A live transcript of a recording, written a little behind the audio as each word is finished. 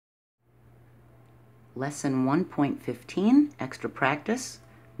Lesson 1.15, Extra Practice,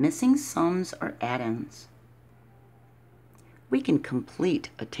 Missing Sums or Addends. We can complete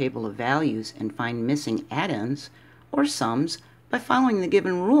a table of values and find missing addends or sums by following the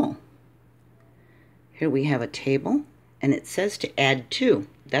given rule. Here we have a table and it says to add 2.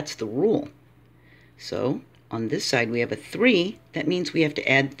 That's the rule. So on this side we have a 3. That means we have to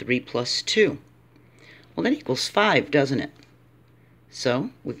add 3 plus 2. Well, that equals 5, doesn't it? So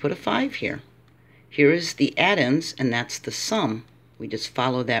we put a 5 here. Here is the addends, and that's the sum. We just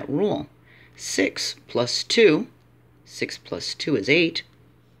follow that rule. 6 plus 2. 6 plus 2 is 8.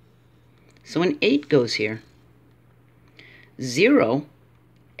 So an 8 goes here. 0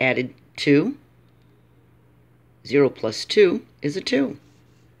 added 2. 0 plus 2 is a 2.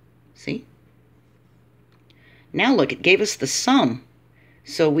 See? Now look, it gave us the sum.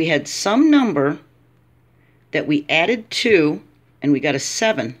 So we had some number that we added 2, and we got a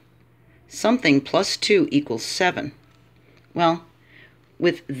 7. Something plus 2 equals 7. Well,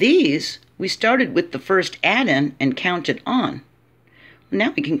 with these, we started with the first addend and counted on.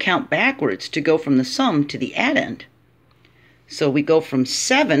 Now we can count backwards to go from the sum to the addend. So we go from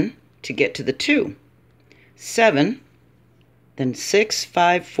 7 to get to the 2. 7, then 6,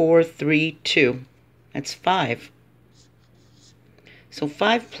 5, 4, 3, 2. That's 5. So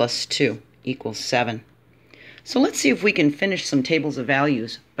 5 plus 2 equals 7. So let's see if we can finish some tables of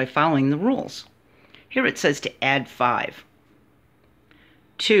values by following the rules. Here it says to add 5.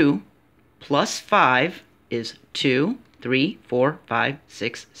 2 plus 5 is 2, 3, 4, 5,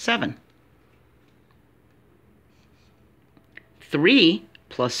 6, 7. 3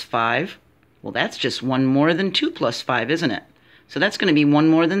 plus 5, well, that's just one more than 2 plus 5, isn't it? So that's going to be one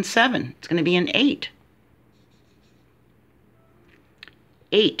more than 7. It's going to be an 8.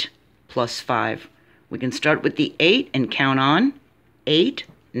 8 plus 5. We can start with the 8 and count on 8,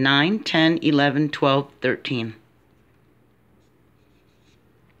 9, 10, 11, 12, 13.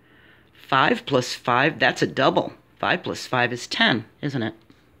 5 plus 5, that's a double. 5 plus 5 is 10, isn't it?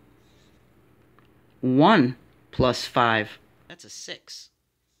 1 plus 5, that's a 6.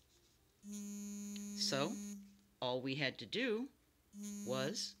 So all we had to do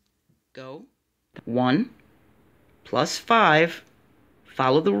was go 1 plus 5,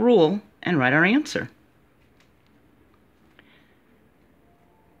 follow the rule, and write our answer.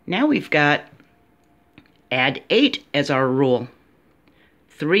 Now we've got add 8 as our rule.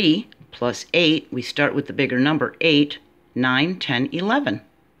 3 plus 8, we start with the bigger number, 8, 9, 10, 11.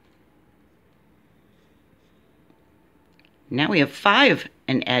 Now we have 5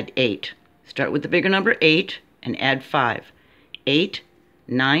 and add 8. Start with the bigger number, 8, and add 5. 8,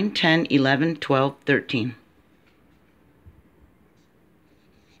 9, 10, 11, 12, 13.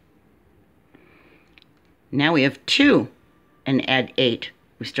 Now we have 2 and add 8.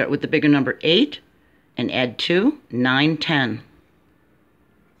 We start with the bigger number 8 and add 2, 9, 10.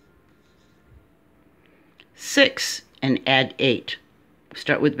 6 and add 8. We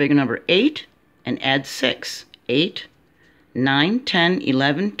start with the bigger number 8 and add 6. 8, 9, 10,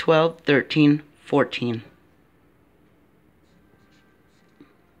 11, 12, 13, 14.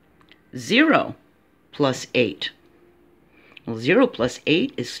 0 plus 8. Well, 0 plus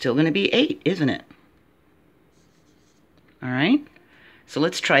 8 is still going to be 8, isn't it? All right, so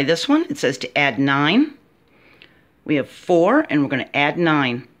let's try this one. It says to add 9. We have 4, and we're going to add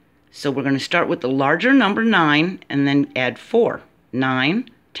 9. So we're going to start with the larger number 9, and then add 4. 9,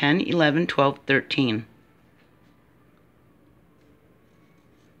 10, 11, 12, 13.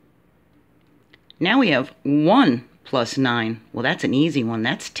 Now we have 1 plus 9. Well, that's an easy one.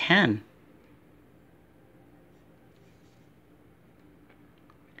 That's 10.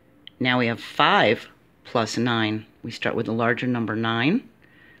 Now we have 5 plus 9. We start with the larger number 9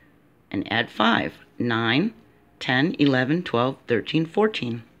 and add 5. 9, 10, 11, 12, 13,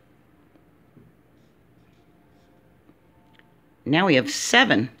 14. Now we have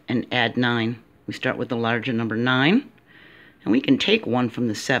 7 and add 9. We start with the larger number 9. And we can take 1 from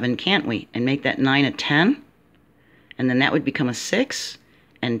the 7, can't we? And make that 9 a 10. And then that would become a 6.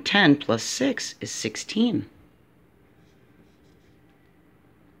 And 10 plus 6 is 16.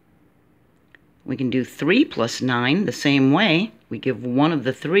 We can do 3 plus 9 the same way. We give 1 of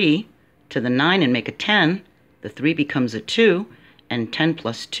the 3 to the 9 and make a 10. The 3 becomes a 2, and 10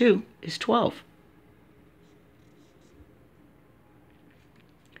 plus 2 is 12.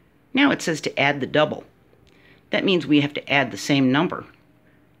 Now it says to add the double. That means we have to add the same number.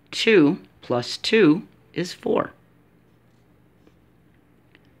 2 plus 2 is 4.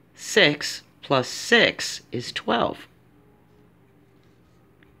 6 plus 6 is 12.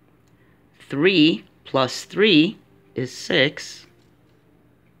 3 plus 3 is 6.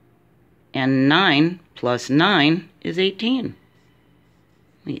 And 9 plus 9 is 18.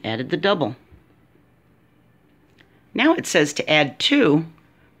 We added the double. Now it says to add 2,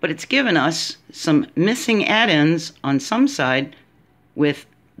 but it's given us some missing addends on some side with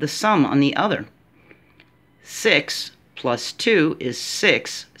the sum on the other. 6 plus 2 is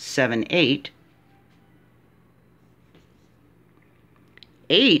 6, 7, 8.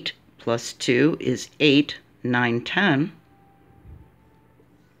 8 plus 2 is 8, 9, 10.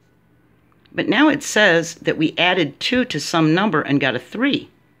 But now it says that we added 2 to some number and got a 3.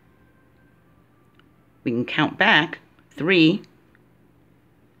 We can count back. 3,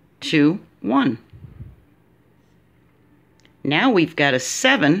 2, 1. Now we've got a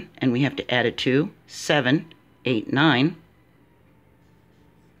 7, and we have to add a 2. 7, 8, 9.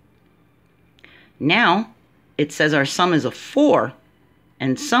 Now it says our sum is a 4,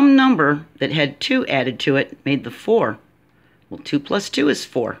 and some number that had 2 added to it made the 4. Well, 2 plus 2 is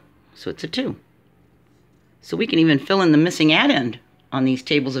 4, so it's a 2. So we can even fill in the missing addend on these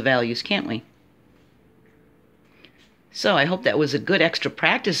tables of values, can't we? So I hope that was a good extra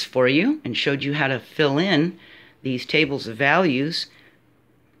practice for you and showed you how to fill in these tables of values.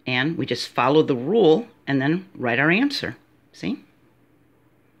 And we just follow the rule and then write our answer. See?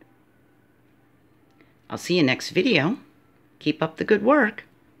 I'll see you next video. Keep up the good work.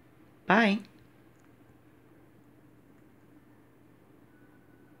 Bye.